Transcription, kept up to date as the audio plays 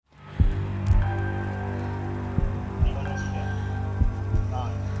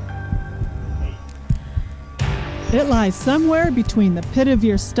It lies somewhere between the pit of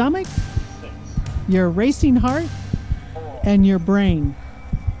your stomach, your racing heart, and your brain,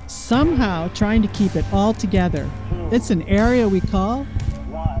 somehow trying to keep it all together. It's an area we call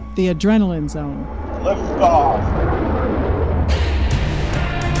the adrenaline zone. Lift off.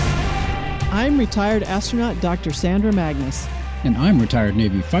 I'm retired astronaut Dr. Sandra Magnus. And I'm retired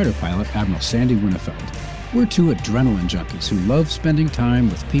Navy fighter pilot Admiral Sandy Winnefeld. We're two adrenaline junkies who love spending time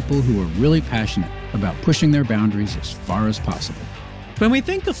with people who are really passionate about pushing their boundaries as far as possible. When we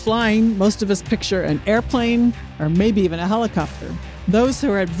think of flying, most of us picture an airplane or maybe even a helicopter. Those who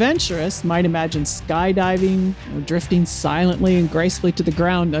are adventurous might imagine skydiving or drifting silently and gracefully to the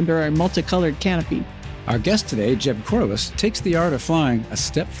ground under a multicolored canopy. Our guest today, Jeb Corliss, takes the art of flying a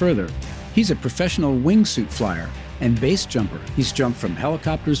step further. He's a professional wingsuit flyer and base jumper. He's jumped from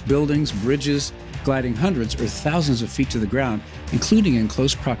helicopters, buildings, bridges, gliding hundreds or thousands of feet to the ground, including in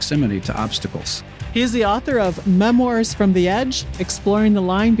close proximity to obstacles. He is the author of Memoirs from the Edge, exploring the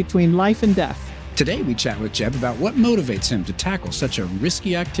line between life and death. Today, we chat with Jeb about what motivates him to tackle such a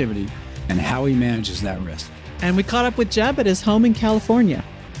risky activity and how he manages that risk. And we caught up with Jeb at his home in California.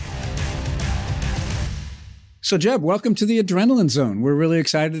 So, Jeb, welcome to the Adrenaline Zone. We're really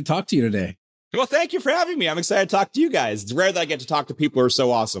excited to talk to you today. Well, thank you for having me. I'm excited to talk to you guys. It's rare that I get to talk to people who are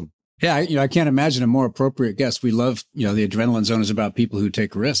so awesome. Yeah, I can't imagine a more appropriate guest. We love, the Adrenaline Zone is about people who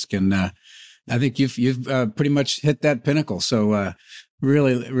take risk, and I think you've pretty much hit that pinnacle. So,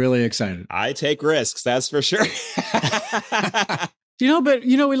 really, really excited. I take risks, that's for sure. But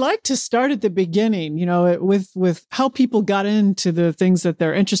we like to start at the beginning, with how people got into the things that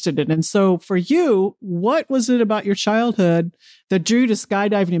they're interested in. And so for you, what was it about your childhood that drew to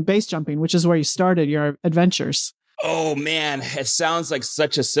skydiving and base jumping, which is where you started your adventures? Oh, man, it sounds like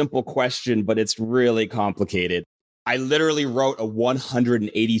such a simple question, but it's really complicated. I literally wrote a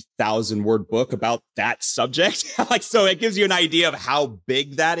 180,000 word book about that subject. So it gives you an idea of how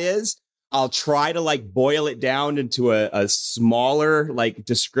big that is. I'll try to boil it down into a smaller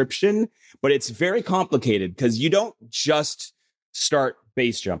description, but it's very complicated because you don't just start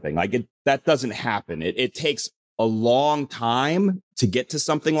base jumping. That doesn't happen. It takes a long time to get to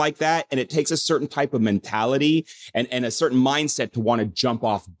something like that. And it takes a certain type of mentality and a certain mindset to want to jump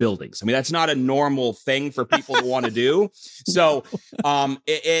off buildings. I mean, that's not a normal thing for people to want to do. So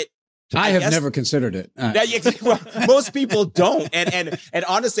I have never considered it. Well, most people don't. And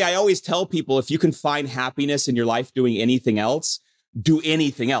honestly, I always tell people, if you can find happiness in your life doing anything else, do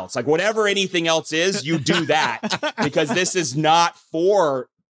anything else. Whatever anything else is, you do that, because this is not for...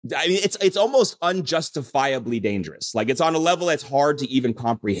 it's almost unjustifiably dangerous. It's on a level that's hard to even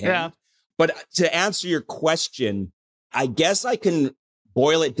comprehend. Yeah. But to answer your question, I guess I can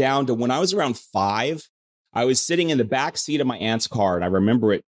boil it down to when I was around 5, I was sitting in the back seat of my aunt's car, and I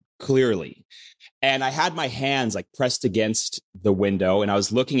remember it clearly. And I had my hands pressed against the window, and I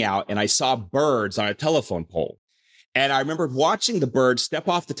was looking out, and I saw birds on a telephone pole. And I remember watching the bird step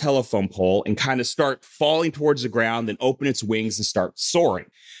off the telephone pole and kind of start falling towards the ground, then open its wings and start soaring.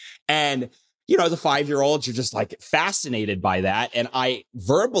 And, as a 5-year-old, you're just fascinated by that. And I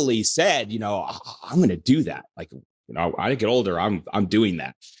verbally said, I'm going to do that. I get older, I'm doing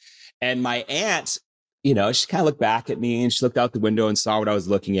that. And my aunt, she kind of looked back at me and she looked out the window and saw what I was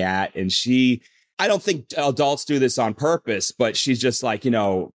looking at. And I don't think adults do this on purpose, but she's just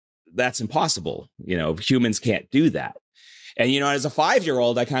that's impossible. Humans can't do that. And, as a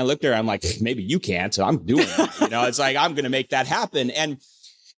 5-year-old, I kind of looked at her. I'm like, maybe you can't. So I'm doing it. It's I'm going to make that happen. And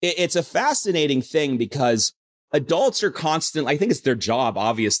it's a fascinating thing because adults are constant. I think it's their job,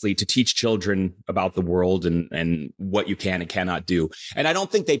 obviously, to teach children about the world and what you can and cannot do. And I don't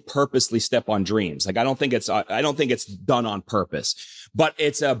think they purposely step on dreams. I don't think it's done on purpose, but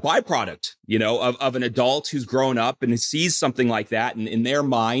it's a byproduct, of an adult who's grown up and sees something like that. And in their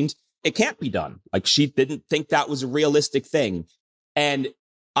mind, it can't be done. She didn't think that was a realistic thing. And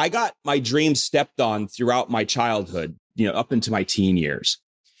I got my dreams stepped on throughout my childhood, up into my teen years.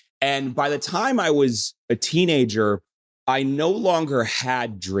 And by the time I was a teenager, I no longer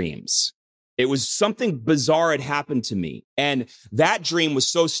had dreams. It was something bizarre had happened to me. And that dream was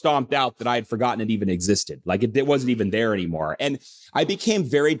so stomped out that I had forgotten it even existed. It wasn't even there anymore. And I became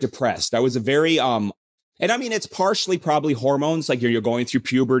very depressed. I was a very, it's partially probably hormones. You're going through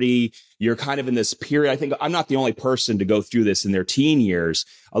puberty. You're kind of in this period. I think I'm not the only person to go through this in their teen years.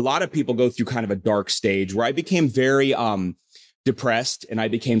 A lot of people go through kind of a dark stage where I became very, depressed, and I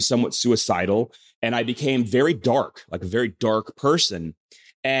became somewhat suicidal, and I became very dark, a very dark person,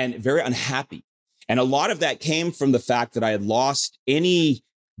 and very unhappy. And a lot of that came from the fact that I had lost any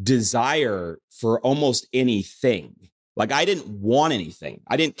desire for almost anything. Like I didn't want anything.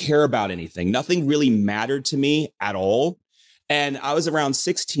 I didn't care about anything. Nothing really mattered to me at all. And I was around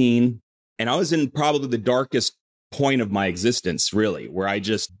 16 and I was in probably the darkest point of my existence, really, where I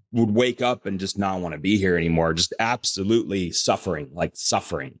just would wake up and just not want to be here anymore. Just absolutely suffering.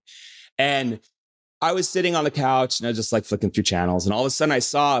 And I was sitting on the couch and I was just like flicking through channels. And all of a sudden I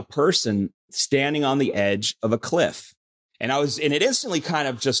saw a person standing on the edge of a cliff. And it instantly kind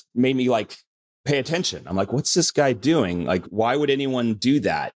of just made me like pay attention. I'm like, what's this guy doing? Like, why would anyone do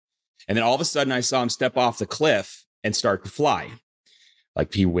that? And then all of a sudden I saw him step off the cliff and start to fly.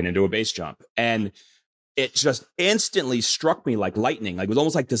 Like he went into a base jump. And it just instantly struck me like lightning. Like it was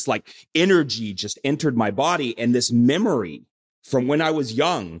almost like this like energy just entered my body. And this memory from when I was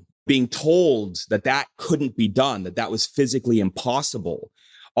young, being told that couldn't be done, that was physically impossible,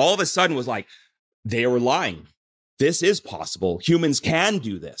 all of a sudden was like, they were lying. This is possible. Humans can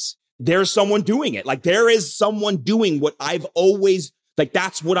do this. There's someone doing it. Like there is someone doing what I've always, like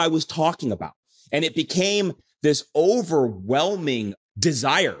that's what I was talking about. And it became this overwhelming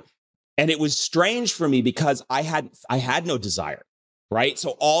desire. And it was strange for me because I had no desire, right?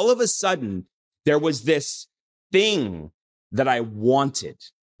 So all of a sudden there was this thing that I wanted,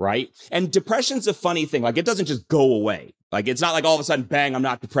 right? And depression's a funny thing. Like it doesn't just go away. Like it's not like all of a sudden, bang, I'm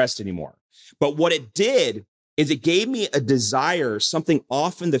not depressed anymore. But what it did is it gave me a desire, something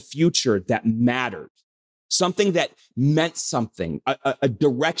off in the future that mattered, something that meant something, a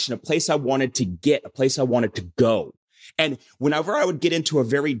direction, a place I wanted to get, a place I wanted to go. And whenever I would get into a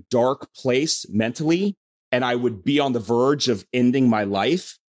very dark place mentally, and I would be on the verge of ending my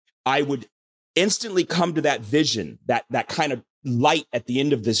life, I would instantly come to that vision, that kind of light at the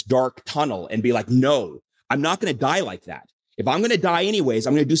end of this dark tunnel and be like, no, I'm not going to die like that. If I'm going to die anyways,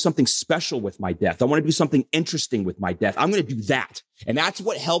 I'm going to do something special with my death. I want to do something interesting with my death. I'm going to do that. And that's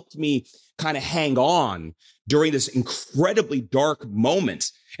what helped me kind of hang on during this incredibly dark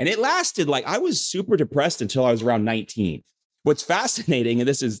moment. And it lasted like I was super depressed until I was around 19. What's fascinating, and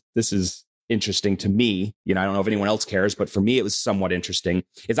this is interesting to me, I don't know if anyone else cares, but for me, it was somewhat interesting,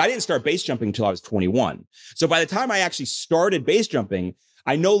 is I didn't start base jumping until I was 21. So by the time I actually started base jumping,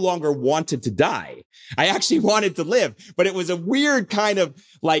 I no longer wanted to die. I actually wanted to live, but it was a weird kind of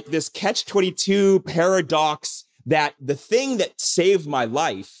like this catch-22 paradox that the thing that saved my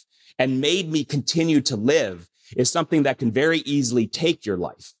life and made me continue to live is something that can very easily take your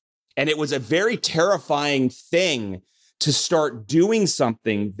life. And it was a very terrifying thing to start doing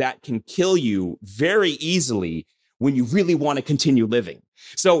something that can kill you very easily when you really want to continue living.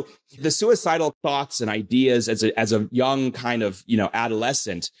 So the suicidal thoughts and ideas as a young kind of,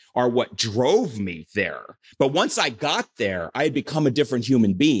 adolescent are what drove me there. But once I got there, I had become a different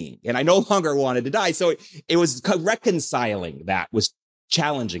human being and I no longer wanted to die. So it was reconciling that was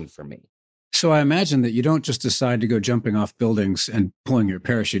challenging for me. So I imagine that you don't just decide to go jumping off buildings and pulling your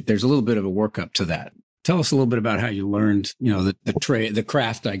parachute. There's a little bit of a workup to that. Tell us a little bit about how you learned, the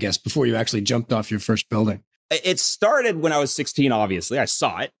craft, I guess, before you actually jumped off your first building. It started when I was 16, obviously. I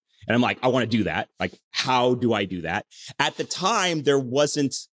saw it and I'm like, I want to do that. Like, how do I do that? At the time,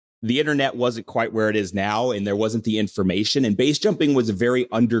 the internet wasn't quite where it is now, and there wasn't the information. And base jumping was a very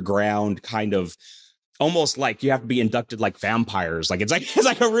underground kind of, almost like you have to be inducted like vampires. Like it's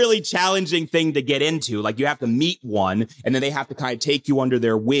like a really challenging thing to get into. Like you have to meet one and then they have to kind of take you under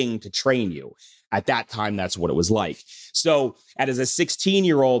their wing to train you. At that time, that's what it was like. So as a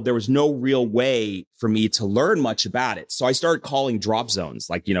 16-year-old, there was no real way for me to learn much about it. So I started calling drop zones,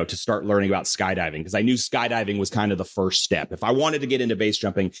 to start learning about skydiving, because I knew skydiving was kind of the first step. If I wanted to get into base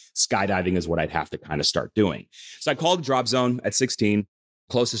jumping, skydiving is what I'd have to kind of start doing. So I called a drop zone at 16.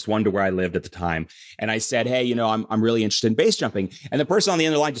 Closest one to where I lived at the time. And I said, hey, I'm really interested in base jumping. And the person on the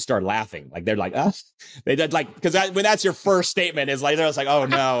end of the line just started laughing. Like, they're like, they did like, because when that's your first statement is like, they're just like, oh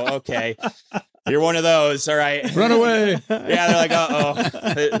no, okay. You're one of those. All right. Run away. Yeah.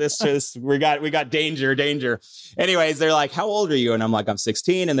 They're like, this we got danger. Anyways, they're like, how old are you? And I'm like, I'm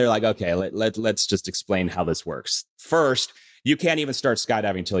 16. And they're like, okay, let's just explain how this works. First, you can't even start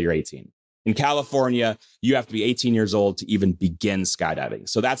skydiving until you're 18. In California, you have to be 18 years old to even begin skydiving.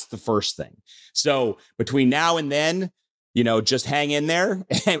 So that's the first thing. So between now and then, just hang in there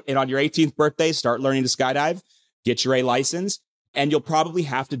and on your 18th birthday, start learning to skydive, get your A license, and you'll probably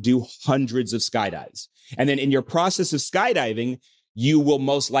have to do hundreds of skydives. And then in your process of skydiving, you will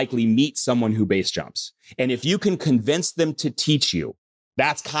most likely meet someone who base jumps. And if you can convince them to teach you,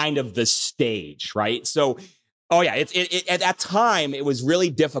 that's kind of the stage, right? So Oh yeah, at that time it was really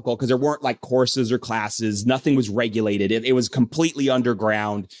difficult because there weren't like courses or classes. Nothing was regulated. It was completely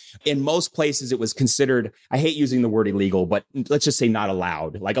underground. In most places, it was considered. I hate using the word illegal, but let's just say not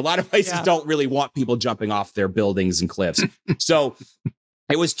allowed. Like a lot of places don't really want people jumping off their buildings and cliffs. So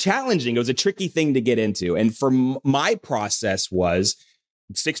it was challenging. It was a tricky thing to get into. And for my process was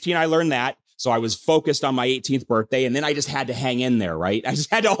 16. I learned that. So I was focused on my 18th birthday, and then I just had to hang in there, right? I just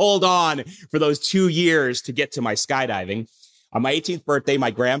had to hold on for those 2 years to get to my skydiving. On my 18th birthday,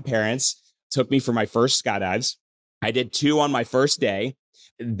 my grandparents took me for my first skydives. I did 2 on my first day.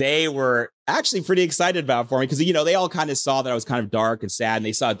 They were actually pretty excited about it for me because, you know, they all kind of saw that I was kind of dark and sad, and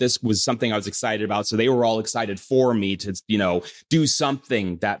they saw this was something I was excited about. So they were all excited for me to, you know, do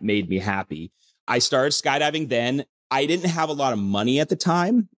something that made me happy. I started skydiving then. I didn't have a lot of money at the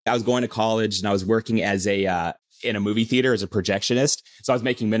time. I was going to college and I was working as in a movie theater as a projectionist. So I was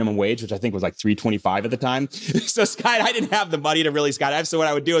making minimum wage, which I think was like $3.25 at the time. So I didn't have the money to really skydive. So what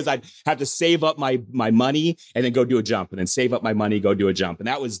I would do is I'd have to save up my money and then go do a jump, and then save up my money, go do a jump. And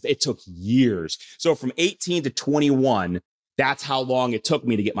it took years. So from 18 to 21, that's how long it took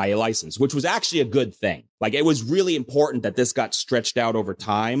me to get my license, which was actually a good thing. Like, it was really important that this got stretched out over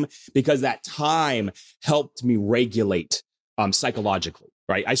time, because that time helped me regulate psychologically,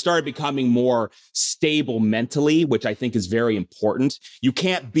 right? I started becoming more stable mentally, which I think is very important. You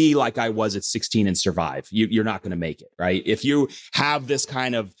can't be like I was at 16 and survive. You're not going to make it, right? If you have this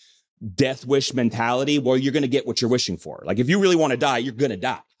kind of death wish mentality, well, you're going to get what you're wishing for. Like, if you really want to die, you're going to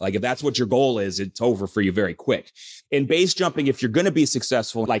die. Like, if that's what your goal is, it's over for you very quick. In base jumping, if you're going to be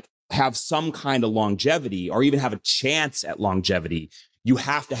successful, like have some kind of longevity or even have a chance at longevity, you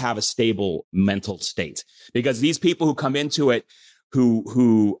have to have a stable mental state, because these people who come into it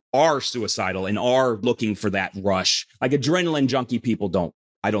who are suicidal and are looking for that rush, like adrenaline junkie people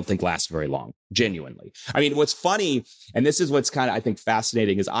I don't think last very long, genuinely. I mean, what's funny, and this is what's kind of, I think,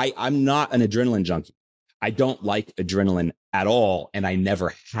 fascinating, is I'm not an adrenaline junkie. I don't like adrenaline at all, and I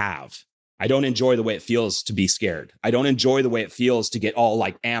never have. I don't enjoy the way it feels to be scared. I don't enjoy the way it feels to get all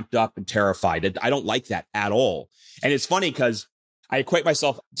like amped up and terrified. I don't like that at all. And it's funny because I equate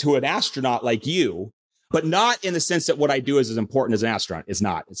myself to an astronaut like you, but not in the sense that what I do is as important as an astronaut. It's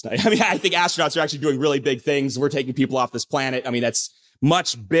not. I mean, I think astronauts are actually doing really big things. We're taking people off this planet. I mean, that's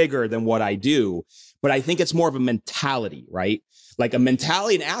much bigger than what I do, but I think it's more of a mentality, right? Like a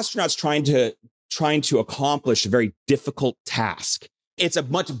mentality, an astronaut's trying to accomplish a very difficult task. It's a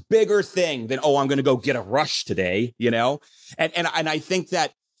much bigger thing than, I'm going to go get a rush today, you know? And I think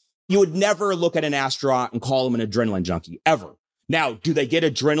that you would never look at an astronaut and call them an adrenaline junkie, ever. Now, do they get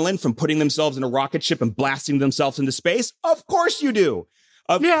adrenaline from putting themselves in a rocket ship and blasting themselves into space? Of course you do.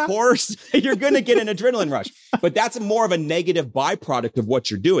 Of course, you're going to get an adrenaline rush, but that's more of a negative byproduct of what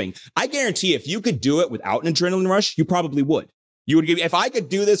you're doing. I guarantee if you could do it without an adrenaline rush, you probably would. If I could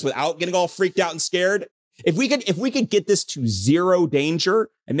do this without getting all freaked out and scared, if we could get this to zero danger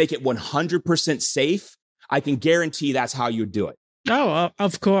and make it 100% safe, I can guarantee that's how you'd do it. Oh,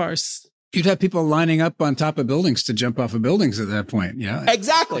 of course. You'd have people lining up on top of buildings to jump off of buildings at that point. Yeah,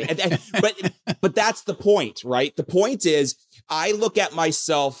 exactly. But that's the point, right? The point is, I look at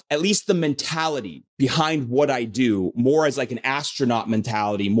myself, at least the mentality behind what I do, more as like an astronaut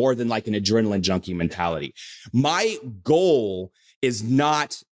mentality, more than like an adrenaline junkie mentality. My goal is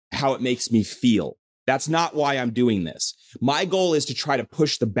not how it makes me feel. That's not why I'm doing this. My goal is to try to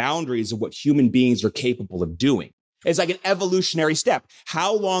push the boundaries of what human beings are capable of doing. It's like an evolutionary step.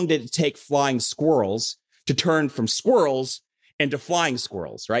 How long did it take flying squirrels to turn from squirrels into flying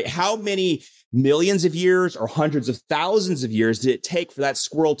squirrels, right? How many millions of years or hundreds of thousands of years did it take for that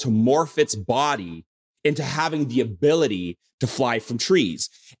squirrel to morph its body into having the ability to fly from trees?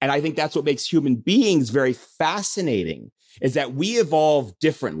 And I think that's what makes human beings very fascinating, is that we evolve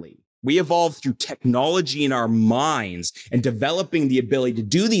differently. We evolve through technology in our minds and developing the ability to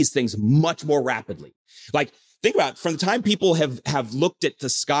do these things much more rapidly. Like, think about it. From the time people have looked at the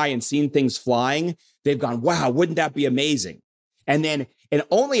sky and seen things flying, they've gone, wow, wouldn't that be amazing? And then in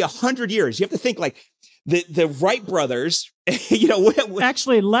only 100 years, you have to think like the Wright brothers, you know,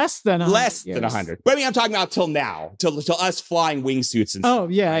 actually less than 100. But I mean, I'm talking about till now, till us flying wingsuits and stuff.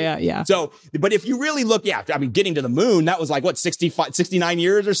 Yeah. So, but if you really look, I mean, getting to the moon, that was like what, 69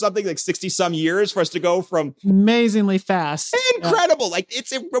 years or something, like 60 some years for us to go from. Amazingly fast. Incredible. Yeah. Like,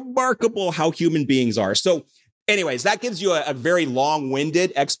 it's remarkable how human beings are. So anyways, that gives you a very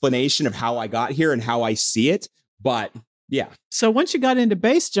long-winded explanation of how I got here and how I see it. But yeah. So once you got into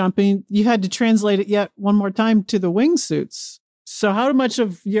base jumping, you had to translate it yet one more time to the wingsuits. So how much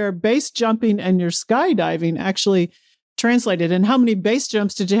of your base jumping and your skydiving actually translated? And how many base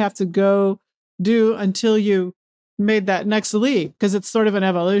jumps did you have to go do until you made that next leap? Because it's sort of an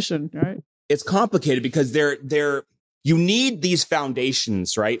evolution, right? It's complicated because you need these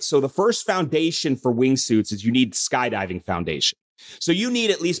foundations, right? So the first foundation for wingsuits is you need skydiving foundation. So you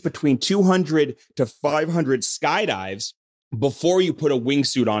need at least between 200 to 500 skydives before you put a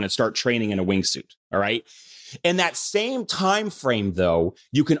wingsuit on and start training in a wingsuit. All right. In that same time frame, though,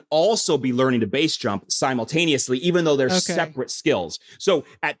 you can also be learning to base jump simultaneously, even though they're separate skills. So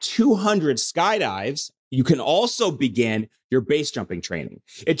at 200 skydives, you can also begin your base jumping training.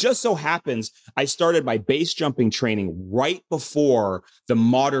 It just so happens I started my base jumping training right before the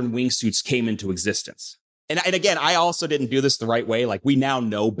modern wingsuits came into existence. And again, I also didn't do this the right way. Like, we now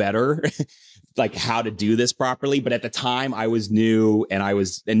know better, like, how to do this properly. But at the time I was new and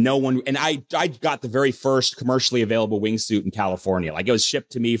I got the very first commercially available wingsuit in California. Like, it was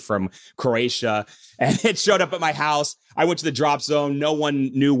shipped to me from Croatia and it showed up at my house. I went to the drop zone. No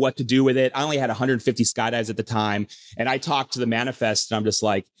one knew what to do with it. I only had 150 skydives at the time. And I talked to the manifest and I'm just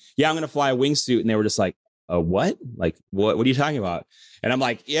like, yeah, I'm going to fly a wingsuit. And they were just like, what? Like, what are you talking about? And I'm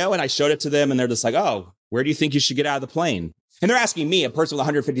like, yeah. And I showed it to them and they're just like, oh, where do you think you should get out of the plane? And they're asking me, a person with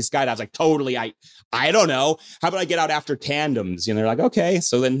 150 skydives, like, totally, I don't know. How about I get out after tandems? And they're like, okay.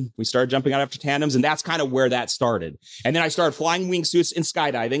 So then we started jumping out after tandems. And that's kind of where that started. And then I started flying wingsuits in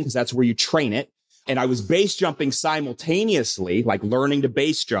skydiving because that's where you train it. And I was base jumping simultaneously, like learning to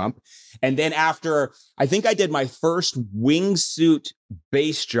base jump. And then after, I think I did my first wingsuit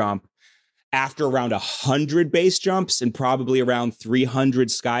base jump after around 100 base jumps and probably around 300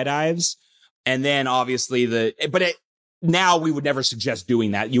 skydives. And then obviously now we would never suggest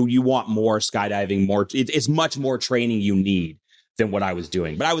doing that. You want more skydiving, it's much more training you need than what I was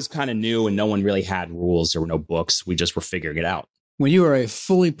doing. But I was kind of new and no one really had rules. There were no books. We just were figuring it out. When you are a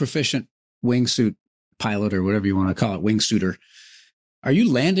fully proficient wingsuit pilot or whatever you want to call it, wingsuiter, are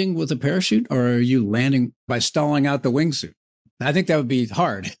you landing with a parachute or are you landing by stalling out the wingsuit? I think that would be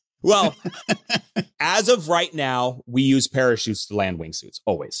hard. Well, as of right now, we use parachutes to land wingsuits,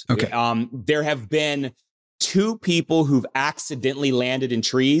 always. Okay. There have been 2 people who've accidentally landed in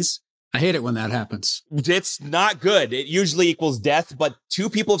trees. I hate it when that happens. It's not good. It usually equals death, but 2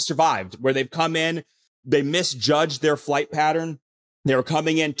 people have survived where they've come in, they misjudged their flight pattern. They were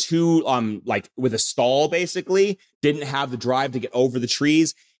coming in with a stall, basically, didn't have the drive to get over the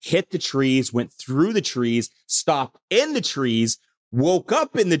trees, hit the trees, went through the trees, stopped in the trees, woke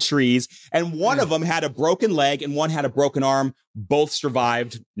up in the trees, and one of them had a broken leg and one had a broken arm. Both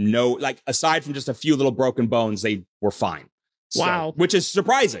survived. Aside from just a few little broken bones, they were fine. Wow. Which is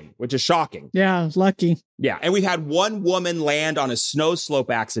surprising, which is shocking. Yeah, lucky. Yeah. And we had one woman land on a snow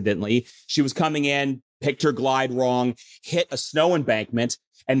slope accidentally. She was coming in, picked her glide wrong, hit a snow embankment.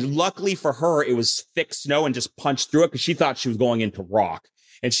 And luckily for her, it was thick snow and just punched through it because she thought she was going into rock.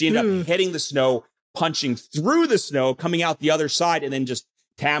 And she ended up hitting the snow, punching through the snow, coming out the other side, and then just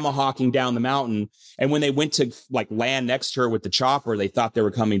tomahawking down the mountain. And when they went to land next to her with the chopper, they thought they were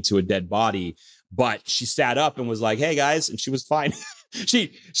coming to a dead body. But she sat up and was like, hey, guys. And she was fine.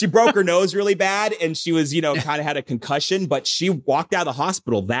 She broke her nose really bad. And she was, kind of had a concussion. But she walked out of the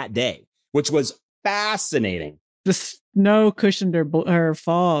hospital that day, which was fascinating. The snow cushioned her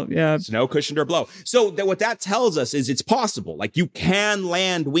fall. Yeah. Snow cushioned her blow. So what that tells us is it's possible. Like, you can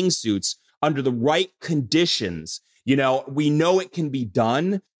land wingsuits under the right conditions. We know it can be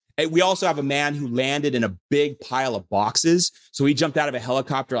done. We also have a man who landed in a big pile of boxes. So he jumped out of a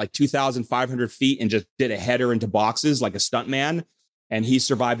helicopter like 2,500 feet and just did a header into boxes like a stuntman. And he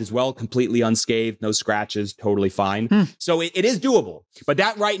survived as well, completely unscathed, no scratches, totally fine. So it is doable. But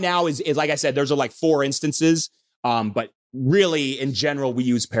that right now is like I said, there's 4 instances. But really, in general, we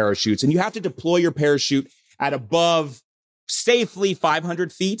use parachutes. And you have to deploy your parachute at above safely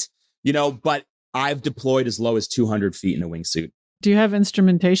 500 feet. But I've deployed as low as 200 feet in a wingsuit. Do you have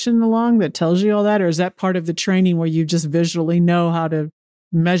instrumentation along that tells you all that? Or is that part of the training where you just visually know how to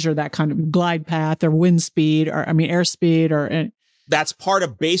measure that kind of glide path or wind speed or, airspeed That's part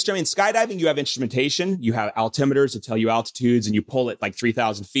of base jumping. In skydiving, you have instrumentation. You have altimeters to tell you altitudes, and you pull it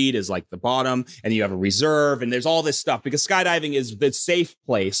 3,000 feet is the bottom, and you have a reserve, and there's all this stuff because skydiving is the safe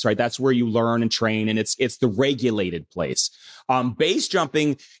place, right? That's where you learn and train, and it's the regulated place. Base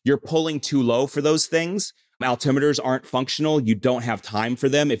jumping, you're pulling too low for those things. Altimeters aren't functional. You don't have time for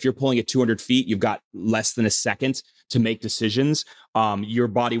them. If you're pulling at 200 feet, you've got less than a second to make decisions. Your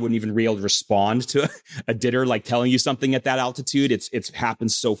body wouldn't even be able to respond to a ditter telling you something at that altitude. It's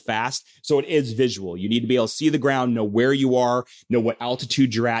happens so fast. So it is visual. You need to be able to see the ground, know where you are, know what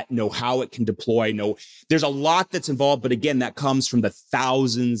altitude you're at, know how it can deploy. There's a lot that's involved. But again, that comes from the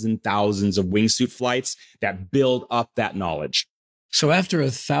thousands and thousands of wingsuit flights that build up that knowledge. So after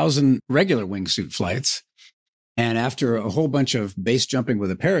 1,000 regular wingsuit flights And after a whole bunch of base jumping with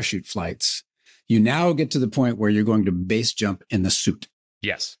a parachute flights, you now get to the point where you're going to base jump in the suit.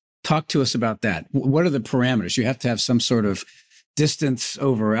 Yes. Talk to us about that. What are the parameters? You have to have some sort of distance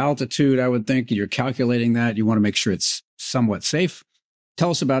over altitude, I would think. You're calculating that. You want to make sure it's somewhat safe.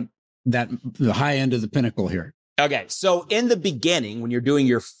 Tell us about that, the high end of the pinnacle here. Okay. So in the beginning, when you're doing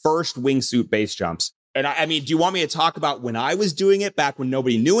your first wingsuit base jumps, and I mean, do you want me to talk about when I was doing it back when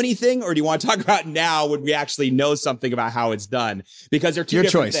nobody knew anything? Or do you want to talk about now when we actually know something about how it's done? Because they're two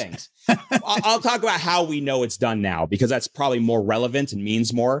different things. I'll talk about how we know it's done now, because that's probably more relevant and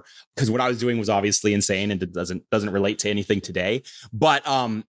means more, because what I was doing was obviously insane and it doesn't relate to anything today. But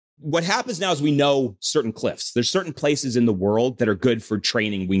what happens now is we know certain cliffs. There's certain places in the world that are good for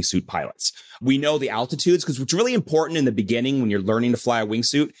training wingsuit pilots. We know the altitudes, because what's really important in the beginning when you're learning to fly a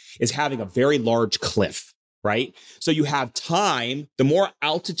wingsuit is having a very large cliff, right? So you have time. The more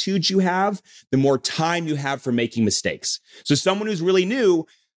altitude you have, the more time you have for making mistakes. So someone who's really new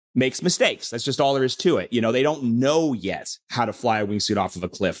makes mistakes. That's just all there is to it. You know, they don't know yet how to fly a wingsuit off of a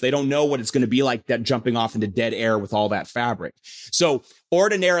cliff. They don't know what it's going to be like that jumping off into dead air with all that fabric. So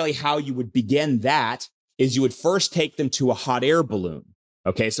ordinarily how you would begin that is you would first take them to a hot air balloon.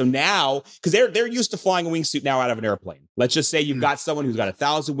 Okay. So now, because they're used to flying a wingsuit now out of an airplane. Let's just say you've got someone who's got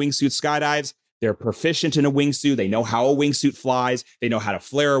 1,000 wingsuit skydives. They're proficient in a wingsuit. They know how a wingsuit flies. They know how to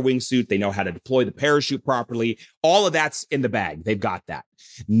flare a wingsuit. They know how to deploy the parachute properly. All of that's in the bag. They've got that.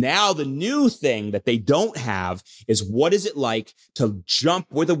 Now, the new thing that they don't have is what is it like to jump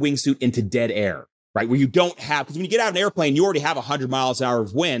with a wingsuit into dead air, right? Where you don't have, because when you get out of an airplane, you already have 100 miles an hour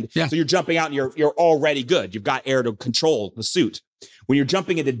of wind. Yeah. So you're jumping out and you're already good. You've got air to control the suit. When you're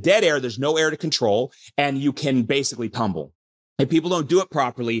jumping into dead air, there's no air to control and you can basically tumble. If people don't do it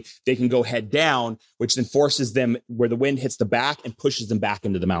properly, they can go head down, which then forces them where the wind hits the back and pushes them back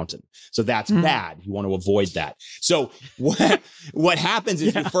into the mountain. So that's bad. You want to avoid that. So what happens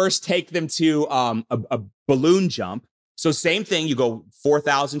is you first take them to a balloon jump. So same thing, you go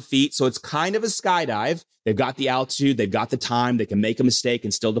 4,000 feet. So it's kind of a skydive. They've got the altitude. They've got the time. They can make a mistake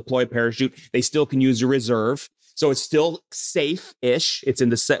and still deploy a parachute. They still can use a reserve. So it's still safe-ish. It's in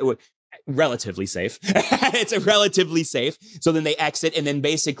the relatively safe. It's a relatively safe. So then they exit. And then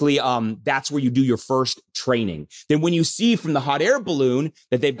basically, that's where you do your first training. Then when you see from the hot air balloon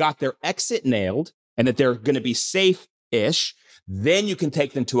that they've got their exit nailed and that they're going to be safe-ish, then you can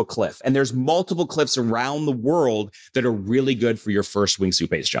take them to a cliff. And there's multiple cliffs around the world that are really good for your first wingsuit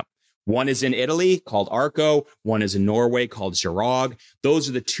base jump. One is in Italy called Arco. One is in Norway called Girard. Those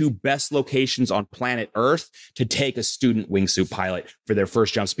are the two best locations on planet Earth to take a student wingsuit pilot for their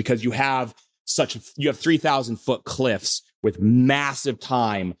first jumps, because you have 3,000 foot cliffs with massive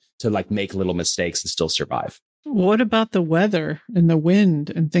time to like make little mistakes and still survive. What about the weather and the wind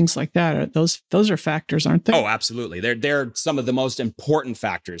and things like that? Those are factors, aren't they? Oh, absolutely. They're some of the most important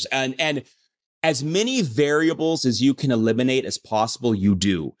factors. And as many variables as you can eliminate as possible, you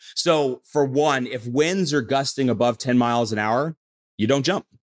do. So for one, if winds are gusting above 10 miles an hour, you don't jump.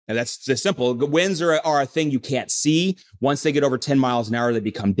 And that's simple. Winds are a thing you can't see. Once they get over 10 miles an hour, they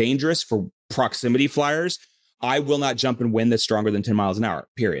become dangerous for proximity flyers. I will not jump in wind that's stronger than 10 miles an hour,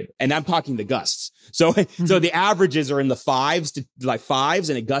 period. And I'm talking the gusts. So the averages are in the fives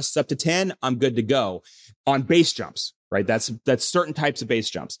and it gusts up to 10. I'm good to go on base jumps. Right. That's certain types of base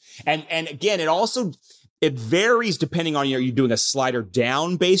jumps. And again, it varies depending on, are you doing a slider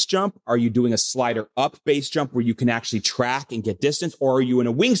down base jump? Are you doing a slider up base jump where you can actually track and get distance? Or are you in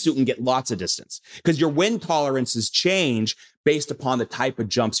a wingsuit and get lots of distance? Because your wind tolerances change based upon the type of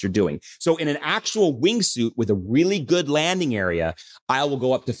jumps you're doing. So in an actual wingsuit with a really good landing area, I will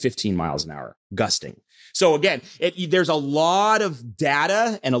go up to 15 miles an hour gusting. So again, there's a lot of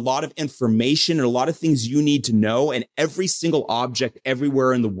data and a lot of information and a lot of things you need to know. And every single object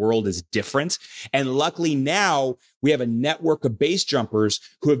everywhere in the world is different. And luckily now we have a network of base jumpers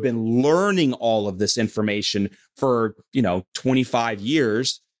who have been learning all of this information for, 25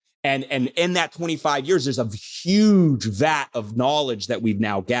 years. And in that 25 years, there's a huge vat of knowledge that we've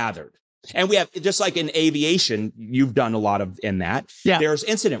now gathered. And we have, just like in aviation, you've done a lot of in that. Yeah. There's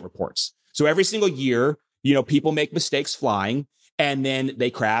incident reports. So every single year, people make mistakes flying and then they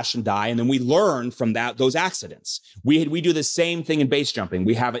crash and die. And then we learn from those accidents. We do the same thing in base jumping.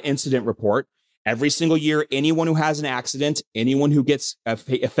 We have an incident report every single year. Anyone who has an accident, anyone who gets a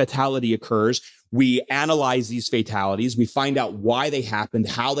fatality occurs. We analyze these fatalities. We find out why they happened,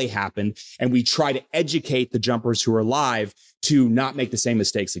 how they happened, and we try to educate the jumpers who are alive to not make the same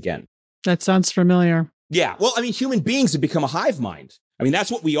mistakes again. That sounds familiar. Yeah. Well, human beings have become a hive mind. I mean,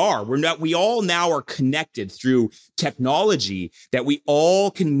 that's what we are. We all now are connected through technology, that we all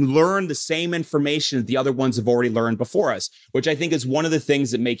can learn the same information that the other ones have already learned before us, which I think is one of the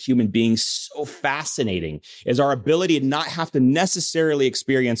things that make human beings so fascinating, is our ability to not have to necessarily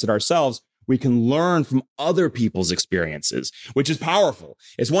experience it ourselves. We can learn from other people's experiences, which is powerful.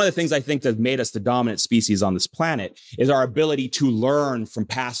 It's one of the things I think that made us the dominant species on this planet, is our ability to learn from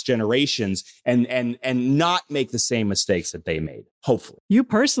past generations and not make the same mistakes that they made, hopefully. You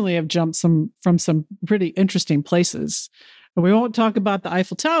personally have jumped from some pretty interesting places. We won't talk about the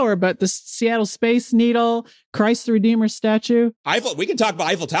Eiffel Tower, but the Seattle Space Needle, Christ the Redeemer statue. We can talk about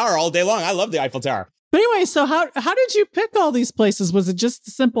Eiffel Tower all day long. I love the Eiffel Tower. But anyway, so how did you pick all these places? Was it just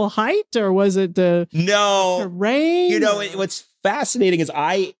the simple height, or was it the terrain? What's fascinating is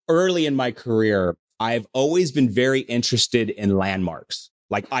early in my career, I've always been very interested in landmarks,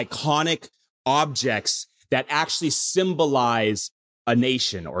 like iconic objects that actually symbolize a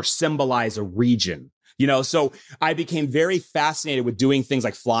nation or symbolize a region. So I became very fascinated with doing things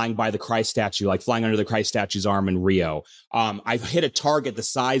like flying by the Christ statue, like flying under the Christ statue's arm in Rio. I've hit a target the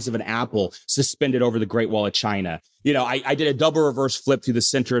size of an apple suspended over the Great Wall of China. I did a double reverse flip through the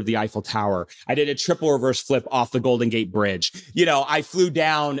center of the Eiffel Tower. I did a triple reverse flip off the Golden Gate Bridge. I flew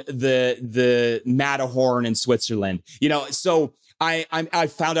down the Matterhorn in Switzerland. So I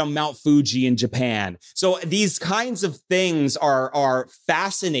found out Mount Fuji in Japan. So these kinds of things are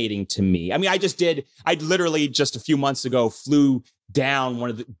fascinating to me. I mean, I literally just a few months ago flew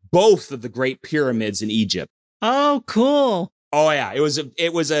down both of the Great Pyramids in Egypt. Oh, cool. Oh yeah. It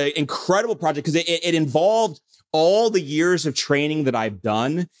was an incredible project because it involved all the years of training that I've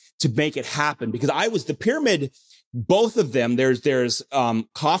done to make it happen, because the pyramid, both of them, there's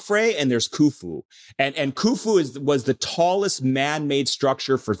Khafre and there's Khufu. And Khufu was the tallest man-made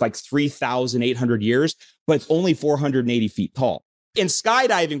structure for like 3,800 years, but it's only 480 feet tall. In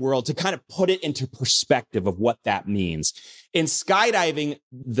skydiving world, to kind of put it into perspective of what that means, in skydiving,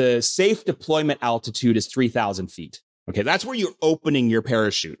 the safe deployment altitude is 3,000 feet. Okay, that's where you're opening your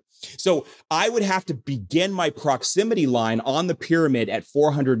parachute. So I would have to begin my proximity line on the pyramid at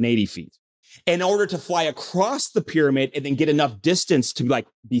 480 feet. In order to fly across the pyramid and then get enough distance to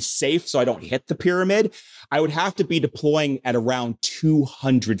be safe so I don't hit the pyramid, I would have to be deploying at around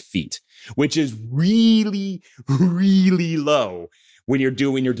 200 feet, which is really, really low when you're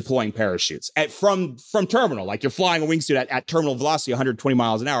deploying parachutes from terminal, like you're flying a wingsuit at terminal velocity, 120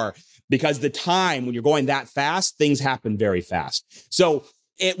 miles an hour, because the time when you're going that fast, things happen very fast. So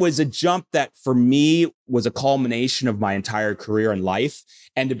it was a jump that for me was a culmination of my entire career and life.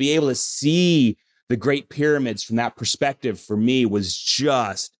 And to be able to see the Great Pyramids from that perspective for me was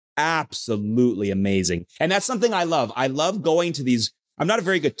just absolutely amazing. And that's something I love. I love going to these. I'm not a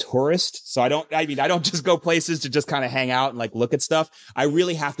very good tourist, so I don't just go places to just kind of hang out and look at stuff. I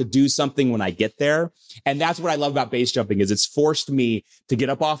really have to do something when I get there. And that's what I love about base jumping, is it's forced me to get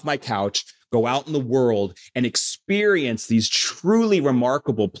up off my couch, go out in the world and experience these truly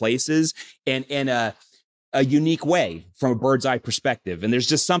remarkable places in a unique way from a bird's eye perspective. And there's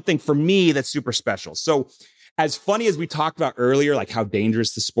just something for me that's super special. So as funny as we talked about earlier, like how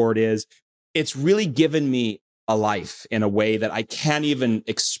dangerous the sport is, it's really given me a life in a way that I can't even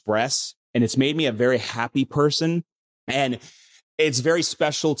express. And it's made me a very happy person. And it's very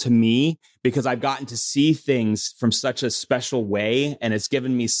special to me because I've gotten to see things from such a special way. And it's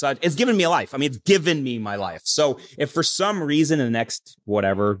given me a life. I mean, it's given me my life. So if for some reason in the next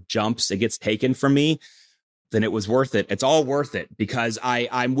jumps, it gets taken from me, then it was worth it. It's all worth it because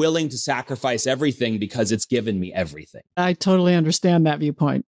I'm willing to sacrifice everything because it's given me everything. I totally understand that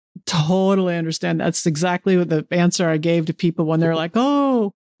viewpoint. Totally understand. That's exactly what the answer I gave to people when they're like,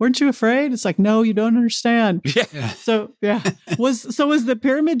 "Oh, weren't you afraid?" It's like, no, you don't understand. Yeah. So yeah. Was the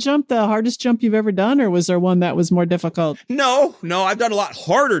pyramid jump the hardest jump you've ever done, or was there one that was more difficult? No, I've done a lot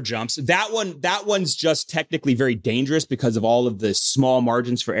harder jumps. That one's just technically very dangerous because of all of the small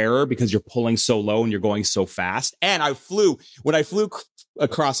margins for error, because you're pulling so low and you're going so fast. And when I flew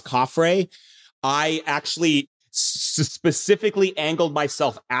across Khafre, I actually specifically angled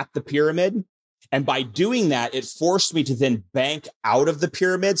myself at the pyramid. And by doing that, it forced me to then bank out of the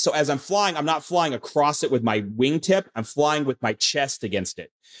pyramid. So as I'm flying, I'm not flying across it with my wingtip. I'm flying with my chest against it.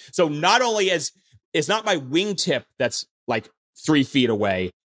 So not only it's not my wingtip that's 3 feet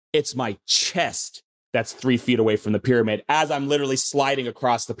away, it's my chest that's 3 feet away from the pyramid as I'm literally sliding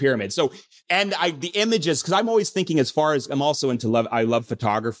across the pyramid. So, and the images, because I'm always thinking, as far as I'm also I love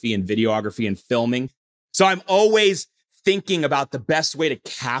photography and videography and filming. So I'm always thinking about the best way to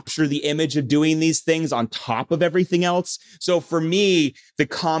capture the image of doing these things on top of everything else. So for me, the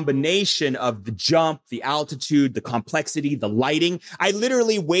combination of the jump, the altitude, the complexity, the lighting, I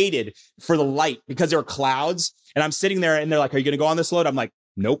literally waited for the light because there were clouds and I'm sitting there and they're like, are you going to go on this load? I'm like,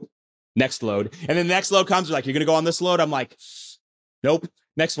 nope. Next load. And then the next load comes, they're like, you're going to go on this load? I'm like, nope.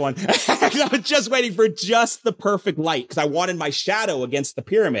 Next one. I was just waiting for just the perfect light because I wanted my shadow against the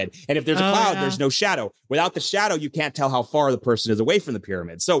pyramid. And if there's a cloud, there's no shadow. Without the shadow, you can't tell how far the person is away from the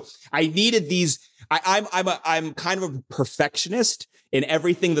pyramid. So I needed these. I'm kind of a perfectionist in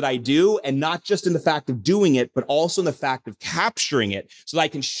everything that I do, and not just in the fact of doing it, but also in the fact of capturing it so that I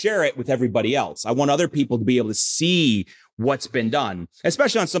can share it with everybody else. I want other people to be able to see what's been done,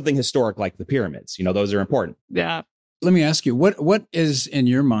 especially on something historic like the pyramids. You know, those are important. Yeah. Let me ask you, what is in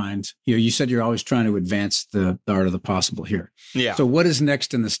your mind? You said you're always trying to advance the art of the possible here. Yeah. So what is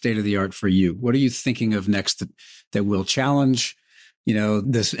next in the state of the art for you? What are you thinking of next that will challenge,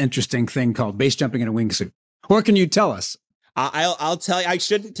 this interesting thing called base jumping in a wingsuit? Or can you tell us? I'll tell you. I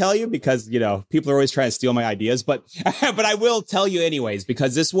shouldn't tell you because, people are always trying to steal my ideas, but I will tell you anyways,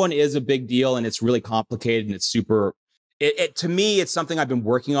 because this one is a big deal and it's really complicated and it's super. To me, it's something I've been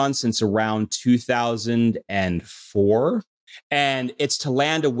working on since around 2004. And it's to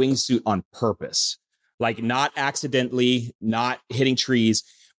land a wingsuit on purpose, like not accidentally, not hitting trees.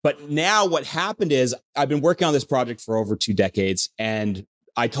 But now what happened is I've been working on this project for over 2 decades. And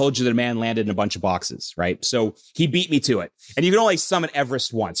I told you that a man landed in a bunch of boxes, right? So he beat me to it. And you can only summit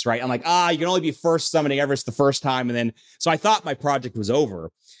Everest once, right? I'm like, you can only be first summiting Everest the first time. And then, so I thought my project was over.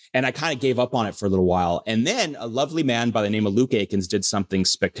 And I kind of gave up on it for a little while. And then a lovely man by the name of Luke Akins did something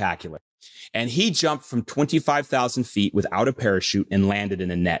spectacular. And he jumped from 25,000 feet without a parachute and landed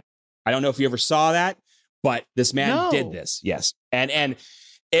in a net. I don't know if you ever saw that, but this man did this. Yes. And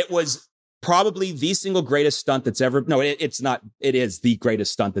it was probably the single greatest stunt that's ever, it's not, it is the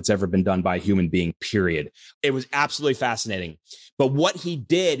greatest stunt that's ever been done by a human being, period. It was absolutely fascinating. But what he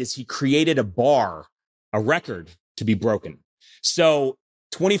did is he created a record to be broken. So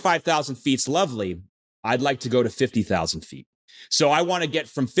 25,000 feet's lovely. I'd like to go to 50,000 feet. So I want to get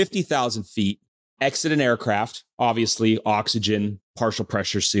from 50,000 feet, exit an aircraft, obviously oxygen, partial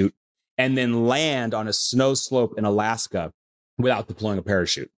pressure suit, and then land on a snow slope in Alaska without deploying a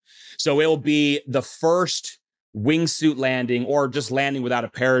parachute. So it will be the first wingsuit landing or just landing without a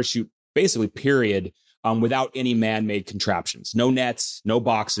parachute, basically period, without any man-made contraptions. No nets, no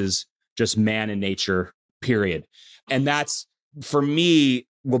boxes, just man and nature, period. And that's, for me,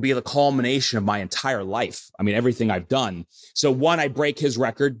 will be the culmination of my entire life. I mean, everything I've done. So one, I break his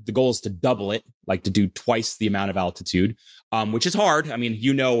record. The goal is to double it, like to do twice the amount of altitude, which is hard. I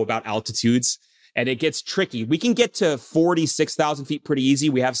mean, about altitudes and it gets tricky. We can get to 46,000 feet pretty easy.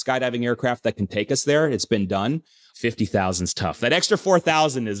 We have skydiving aircraft that can take us there. It's been done. 50,000 is tough. That extra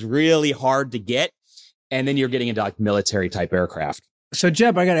 4,000 is really hard to get. And then you're getting into like military type aircraft. So,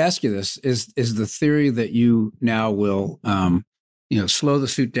 Jeb, I got to ask you this. Is the theory that you now will, slow the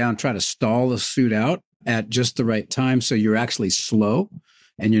suit down, try to stall the suit out at just the right time so you're actually slow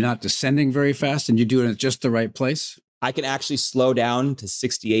and you're not descending very fast and you do it at just the right place? I can actually slow down to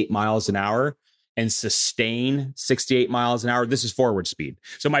 68 miles an hour and sustain 68 miles an hour. This is forward speed.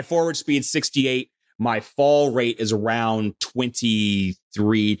 So my forward speed, 68. My fall rate is around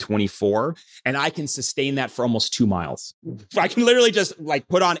 23, 24, and I can sustain that for almost 2 miles. I can literally just like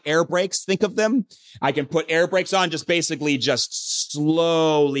put on air brakes. Think of them. I can put air brakes on, just basically just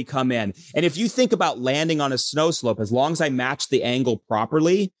slowly come in. And if you think about landing on a snow slope, as long as I match the angle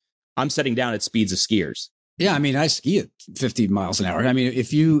properly, I'm setting down at speeds of skiers. Yeah, I mean, I ski at 50 miles an hour. I mean,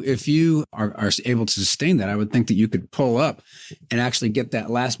 if you are able to sustain that, I would think that you could pull up and actually get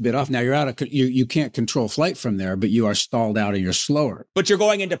that last bit off. Now you can't control flight from there, but you are stalled out and you're slower. But you're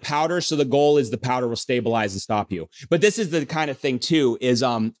going into powder, so the goal is the powder will stabilize and stop you. But this is the kind of thing too, is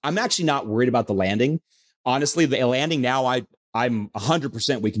I'm actually not worried about the landing. Honestly, the landing now, I'm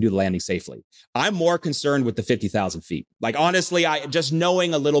 100% we can do the landing safely. I'm more concerned with the 50,000 feet. Like, honestly, I just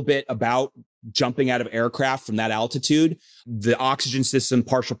knowing a little bit about jumping out of aircraft from that altitude, the oxygen system,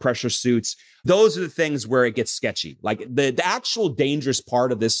 partial pressure suits, those are the things where it gets sketchy. Like the actual dangerous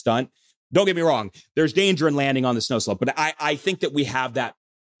part of this stunt, don't get me wrong, there's danger in landing on the snow slope, but I think that we have that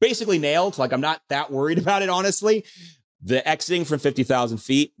basically nailed. Like, I'm not that worried about it, honestly. The exiting from 50,000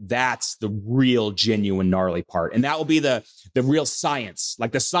 feet, that's the real genuine gnarly part. And that will be the real science,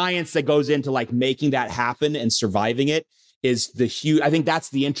 like the science that goes into like making that happen and surviving it is the huge, I think that's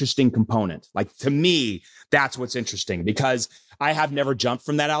the interesting component. Like, to me, that's what's interesting because I have never jumped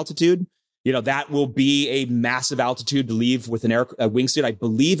from that altitude. that will be a massive altitude to leave with a wingsuit. I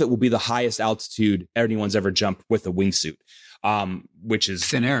believe it will be the highest altitude anyone's ever jumped with a wingsuit, which is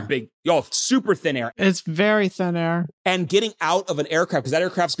thin air. Big, super thin air. It's very thin air. And getting out of an aircraft, because that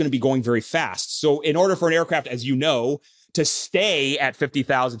aircraft's going to be going very fast. So in order for an aircraft, as you know, to stay at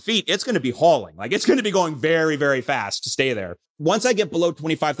 50,000 feet, it's going to be hauling. Like it's going to be going very, very fast to stay there. Once I get below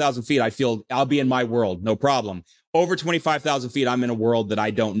 25,000 feet, I feel I'll be in my world, no problem. Over 25,000 feet, I'm in a world that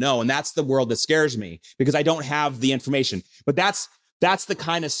I don't know. And that's the world that scares me because I don't have the information. But that's the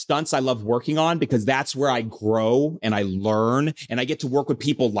kind of stunts I love working on because that's where I grow and I learn and I get to work with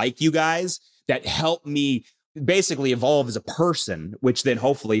people like you guys that help me basically evolve as a person, which then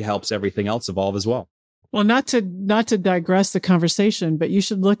hopefully helps everything else evolve as well. Well, not to digress the conversation, but you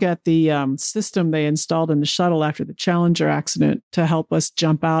should look at the system they installed in the shuttle after the Challenger accident to help us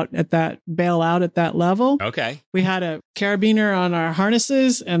bail out at that level. Okay. We had a carabiner on our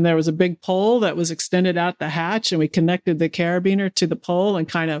harnesses and there was a big pole that was extended out the hatch and we connected the carabiner to the pole and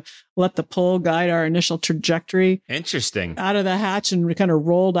kind of let the pole guide our initial trajectory. Interesting. Out of the hatch and we kind of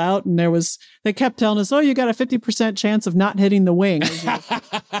rolled out and they kept telling us, you got a 50% chance of not hitting the wing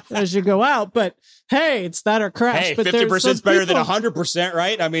as you go out. But hey, it's that or crash. Hey, but 50% is better than 100%,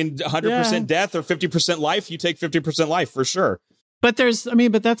 right? I mean, 100% death or 50% life, you take 50% life for sure. But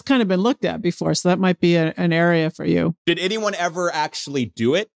that's kind of been looked at before. So that might be an area for you. Did anyone ever actually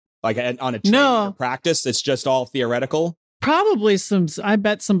do it? Like on a training or practice? It's just all theoretical? Probably I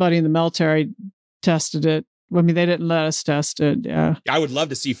bet somebody in the military tested it. I mean, they didn't let us test it. Yeah. I would love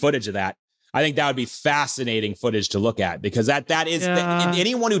to see footage of that. I think that would be fascinating footage to look at because that is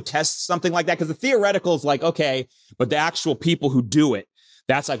anyone who tests something like that, because the theoretical is like, okay, but the actual people who do it,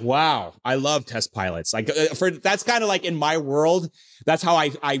 that's like, wow, I love test pilots. Like that's kind of like in my world, that's how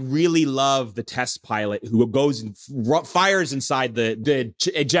I really love the test pilot who goes and fires inside the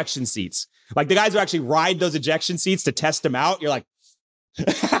ejection seats. Like the guys who actually ride those ejection seats to test them out. You're like,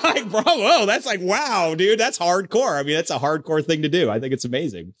 bravo, that's like, wow, dude, that's hardcore. I mean, that's a hardcore thing to do. I think it's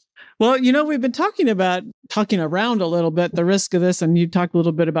amazing. Well, we've been talking around a little bit the risk of this, and you talked a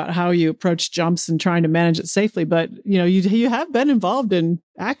little bit about how you approach jumps and trying to manage it safely. But, you have been involved in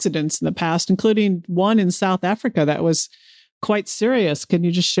accidents in the past, including one in South Africa that was quite serious. Can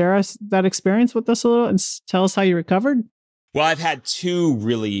you just share that experience with us a little and tell us how you recovered? Well, I've had two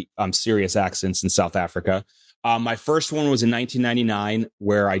really serious accidents in South Africa. My first one was in 1999,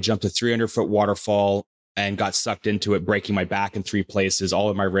 where I jumped a 300-foot waterfall and got sucked into it, breaking my back in 3 places, all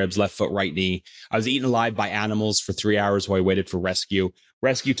of my ribs, left foot, right knee. I was eaten alive by animals for 3 hours while I waited for rescue.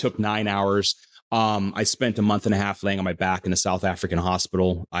 Rescue took 9 hours. I spent a month and a half laying on my back in a South African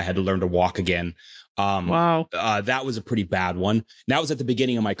hospital. I had to learn to walk again. Wow. That was a pretty bad one. And that was at the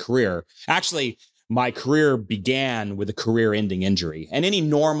beginning of my career. Actually, my career began with a career-ending injury. And any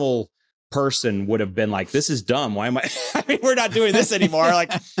normal person would have been like, this is dumb. Why am I mean, we're not doing this anymore.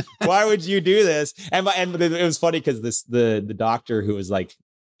 Like, why would you do this? And it was funny because the doctor who was like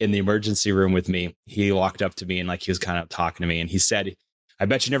in the emergency room with me, he walked up to me and like, he was kind of talking to me and he said, I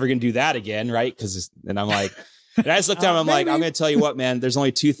bet you're never going to do that again. Right. And I'm like, and I just looked at him. I'm like, I'm going to tell you what, man, there's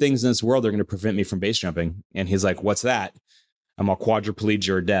only 2 things in this world that are going to prevent me from base jumping. And he's like, what's that? I'm a quadriplegia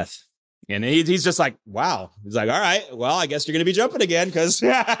or death. And he's just like, wow. He's like, all right, well, I guess you're going to be jumping again because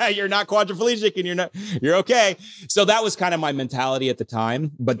you're not quadriplegic and you're okay. So that was kind of my mentality at the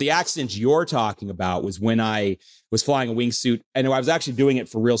time. But the accident you're talking about was when I was flying a wingsuit, and I was actually doing it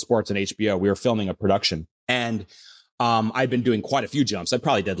for Real Sports on HBO. We were filming a production, and I'd been doing quite a few jumps. I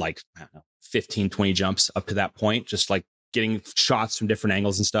probably did like, I don't know, 15, 20 jumps up to that point, just like getting shots from different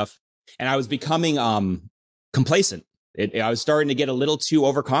angles and stuff. And I was becoming complacent. I was starting to get a little too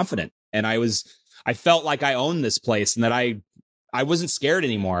overconfident. And I felt like I owned this place and that I wasn't scared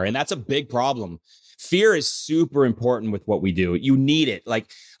anymore. And that's a big problem. Fear is super important with what we do. You need it. Like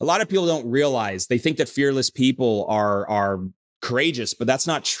a lot of people don't realize, they think that fearless people are courageous, but that's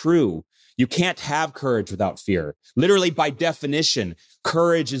not true. You can't have courage without fear. Literally, by definition,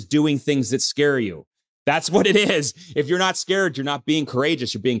 courage is doing things that scare you. That's what it is. If you're not scared, you're not being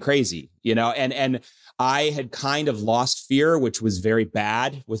courageous. You're being crazy, and I had kind of lost fear, which was very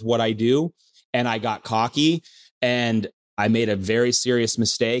bad with what I do. And I got cocky and I made a very serious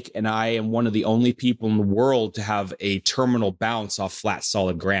mistake. And I am one of the only people in the world to have a terminal bounce off flat,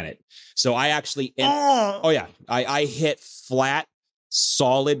 solid granite. So I actually, I hit flat,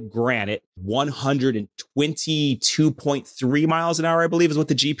 solid granite, 122.3 miles an hour, I believe is what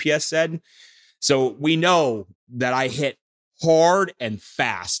the GPS said. So we know that I hit hard and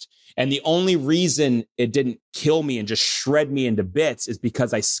fast. And the only reason it didn't kill me and just shred me into bits is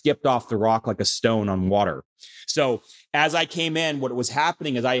because I skipped off the rock like a stone on water. So as I came in, what was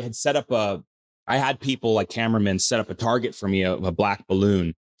happening is I had people like cameramen set up a target for me, a black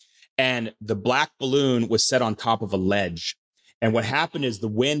balloon. And the black balloon was set on top of a ledge. And what happened is the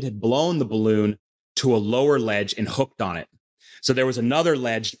wind had blown the balloon to a lower ledge and hooked on it. So there was another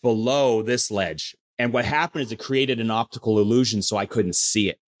ledge below this ledge. And what happened is it created an optical illusion so I couldn't see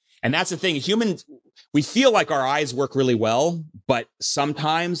it. And that's the thing. Humans, we feel like our eyes work really well, but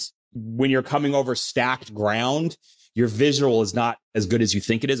sometimes when you're coming over stacked ground, your visual is not as good as you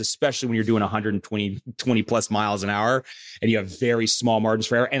think it is, especially when you're doing 120 plus miles an hour and you have very small margins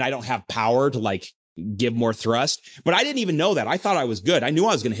for error. And I don't have power to like give more thrust, but I didn't even know that. I thought I was good. I knew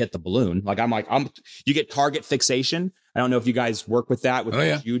I was going to hit the balloon. You get target fixation. I don't know if you guys work with that with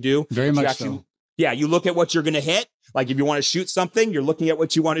what you do. Very much so. Yeah. You look at what you're going to hit. Like if you want to shoot something, you're looking at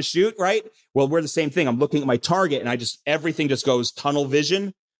what you want to shoot, right? Well, we're the same thing. I'm looking at my target and everything just goes tunnel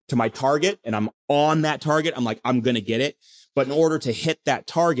vision to my target and I'm on that target. I'm like, I'm going to get it. But in order to hit that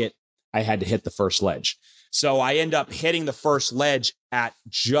target, I had to hit the first ledge. So I end up hitting the first ledge at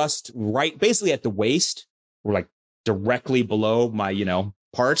just right, basically at the waist, or like directly below my,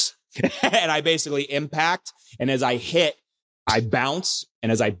 parts. And I basically impact. And as I hit, I bounce.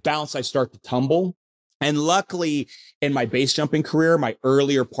 And as I bounce, I start to tumble. And luckily in my base jumping career, my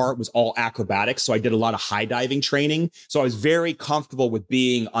earlier part was all acrobatics. So I did a lot of high diving training. So I was very comfortable with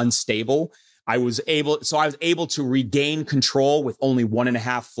being unstable. I was able to regain control with only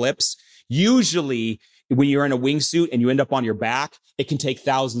 1.5 flips. Usually when you're in a wingsuit and you end up on your back, it can take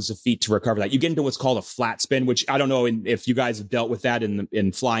thousands of feet to recover that. You get into what's called a flat spin, which I don't know if you guys have dealt with that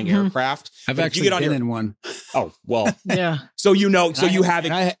in flying aircraft. I've actually been in one. Oh, well. Yeah. So you have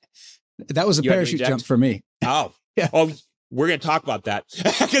it. That was a parachute jump for me. Oh, yeah. Oh, we're going to talk about that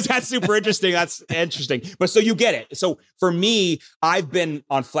because that's super interesting. That's interesting. But so you get it. So for me, I've been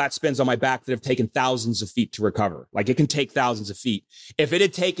on flat spins on my back that have taken thousands of feet to recover. Like it can take thousands of feet. If it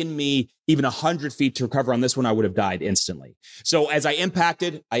had taken me even 100 feet to recover on this one, I would have died instantly. So as I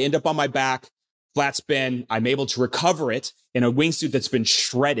impacted, I end up on my back, flat spin. I'm able to recover it in a wingsuit that's been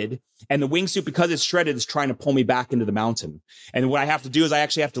shredded. And the wingsuit, because it's shredded, is trying to pull me back into the mountain. And what I have to do is I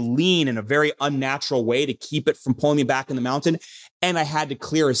actually have to lean in a very unnatural way to keep it from pulling me back in the mountain. And I had to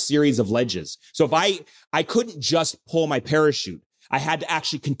clear a series of ledges. So if I couldn't just pull my parachute, I had to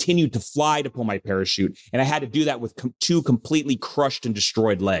actually continue to fly to pull my parachute. And I had to do that with two completely crushed and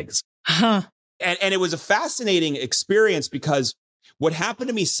destroyed legs. Huh. And it was a fascinating experience because what happened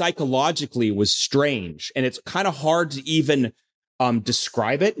to me psychologically was strange. And it's kind of hard to even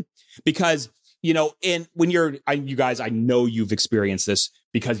describe it because, you guys, I know you've experienced this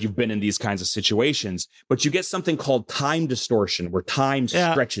because you've been in these kinds of situations, but you get something called time distortion where time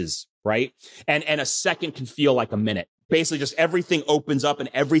stretches, right? And a second can feel like a minute. Basically just everything opens up and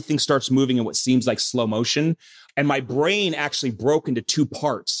everything starts moving in what seems like slow motion. And my brain actually broke into 2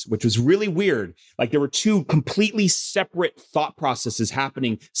 parts, which was really weird. Like there were 2 completely separate thought processes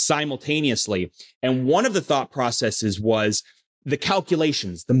happening simultaneously. And one of the thought processes was the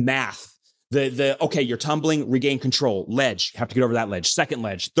calculations, the math, okay, you're tumbling, regain control, ledge, have to get over that ledge, second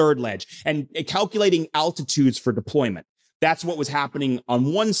ledge, third ledge, and calculating altitudes for deployment. That's what was happening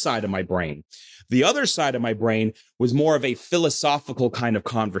on one side of my brain. The other side of my brain was more of a philosophical kind of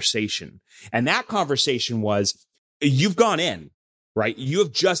conversation. And that conversation was, you've gone in, right? You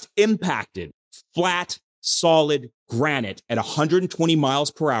have just impacted flat, solid granite at 120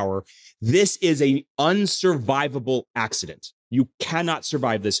 miles per hour. This is an unsurvivable accident. You cannot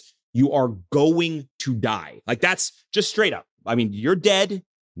survive this. You are going to die. Like that's just straight up. I mean, you're dead,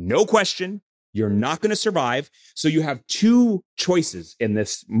 no question. You're not going to survive. So you have 2 choices in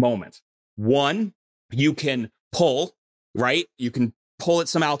this moment. One, you can pull, right? You can pull at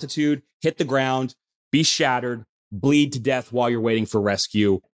some altitude, hit the ground, be shattered, bleed to death while you're waiting for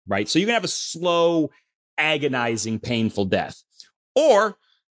rescue, right? So you can have a slow, agonizing, painful death. Or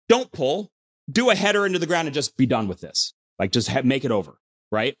don't pull, do a header into the ground and just be done with this. Like just make it over,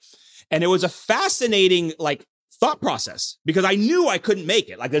 right? And it was a fascinating, thought process because I knew I couldn't make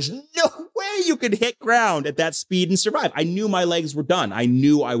it. Like there's no way you could hit ground at that speed and survive. I knew my legs were done. I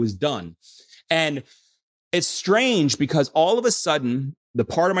knew I was done. And it's strange because all of a sudden, the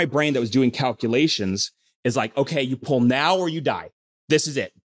part of my brain that was doing calculations is like, okay, you pull now or you die. This is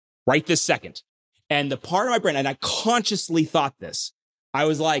it. Right this second. And the part of my brain, and I consciously thought this, I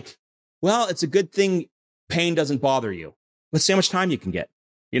was like, well, it's a good thing pain doesn't bother you. Let's see how much time you can get.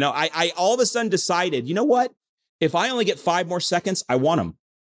 I all of a sudden decided, you know what? If I only get 5 more seconds, I want them.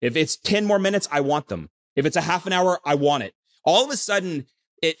 If it's 10 more minutes, I want them. If it's a half an hour, I want it. All of a sudden,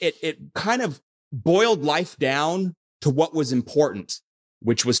 it kind of boiled life down to what was important,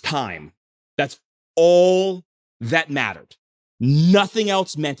 which was time. That's all that mattered. Nothing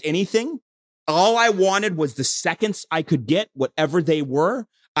else meant anything. All I wanted was the seconds I could get, whatever they were.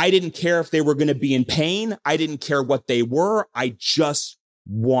 I didn't care if they were going to be in pain. I didn't care what they were. I just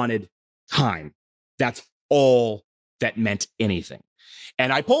wanted time. That's all that meant anything.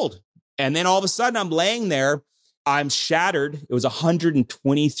 And I pulled. And then all of a sudden I'm laying there. I'm shattered. It was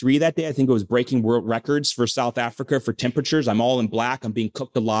 123 that day. I think it was breaking world records for South Africa for temperatures. I'm all in black. I'm being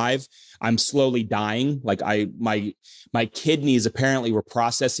cooked alive. I'm slowly dying. Like my kidneys apparently were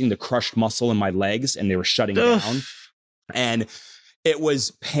processing the crushed muscle in my legs and they were shutting down. And it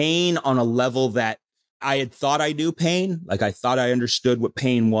was pain on a level that I had thought I knew pain. Like I thought I understood what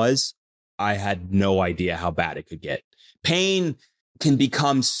pain was. I had no idea how bad it could get. Pain can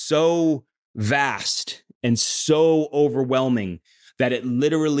become so vast and so overwhelming that it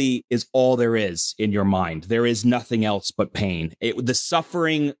literally is all there is in your mind. There is nothing else but pain. The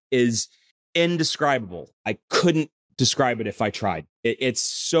suffering is indescribable. I couldn't describe it if I tried. It's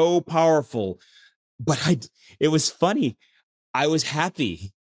so powerful. But it was funny. I was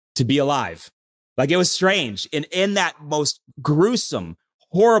happy to be alive. Like it was strange. And in that most gruesome,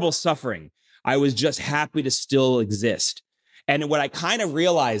 horrible suffering, I was just happy to still exist. And what I kind of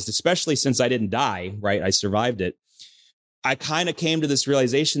realized, especially since I didn't die, right? I survived it. I kind of came to this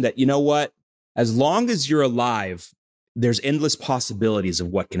realization that, you know what? As long as you're alive, there's endless possibilities of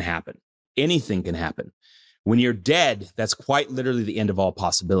what can happen. Anything can happen. When you're dead, that's quite literally the end of all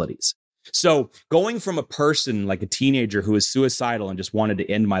possibilities. So going from a person like a teenager who was suicidal and just wanted to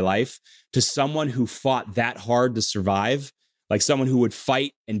end my life to someone who fought that hard to survive, like someone who would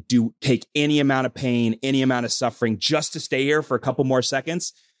fight and take any amount of pain, any amount of suffering just to stay here for a couple more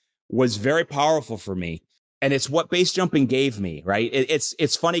seconds was very powerful for me. And it's what base jumping gave me, right?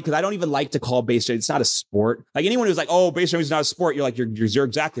 It's funny because I don't even like to call base jumping. It's not a sport. Like anyone who's like, oh, base jumping is not a sport. You're like, you're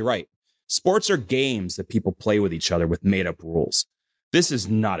exactly right. Sports are games that people play with each other with made up rules. This is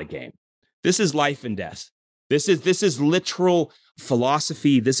not a game. This is life and death. This is literal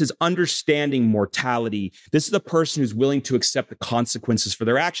philosophy. This is understanding mortality. This is the person who's willing to accept the consequences for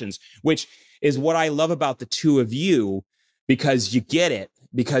their actions, which is what I love about the two of you, because you get it,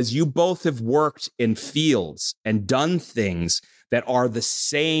 because you both have worked in fields and done things that are the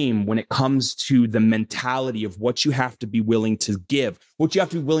same when it comes to the mentality of what you have to be willing to give, what you have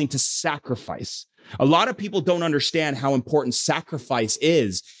to be willing to sacrifice. A lot of people don't understand how important sacrifice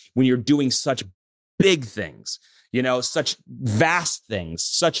is when you're doing such big things, such vast things,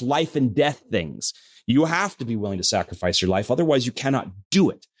 such life and death things. You have to be willing to sacrifice your life. Otherwise, you cannot do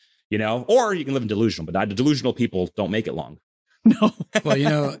it, or you can live in delusional, but delusional people don't make it long. No.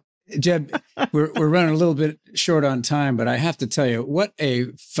 Well, Jeb, we're running a little bit short on time, but I have to tell you, what a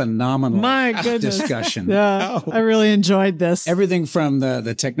phenomenal discussion. Yeah, I really enjoyed this. Everything from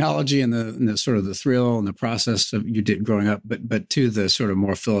the technology and the sort of the thrill and the process of you did growing up, but to the sort of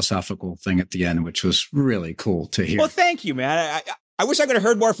more philosophical thing at the end, which was really cool to hear. Well, thank you, man. I wish I could have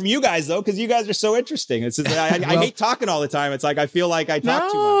heard more from you guys, though, because you guys are so interesting. It's just, I hate talking all the time. It's like I feel like I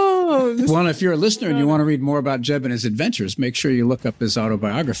talk too much. Well, if you're a listener and you want to read more about Jeb and his adventures, make sure you look up his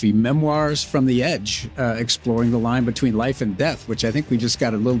autobiography, Memoirs from the Edge, exploring the line between life and death, which I think we just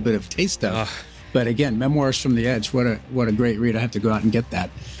got a little bit of taste of. But again, Memoirs from the Edge, what a great read. I have to go out and get that.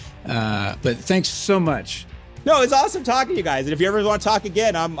 But thanks so much. No, it's awesome talking to you guys. And if you ever want to talk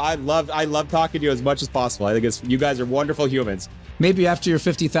again, I love talking to you as much as possible. I think you guys are wonderful humans. Maybe after your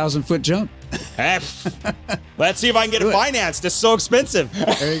 50,000-foot jump. Hey, let's see if I can get it financed. It's so expensive.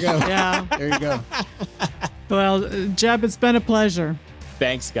 There you go. Yeah. There you go. Well, Jeb, it's been a pleasure.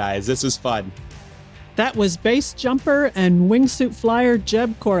 Thanks, guys. This was fun. That was base jumper and wingsuit flyer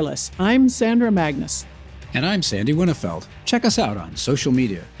Jeb Corliss. I'm Sandra Magnus. And I'm Sandy Winnefeld. Check us out on social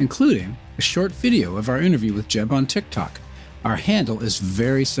media, including a short video of our interview with Jeb on TikTok. Our handle is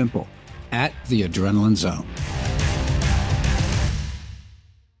very simple, @TheAdrenalineZone.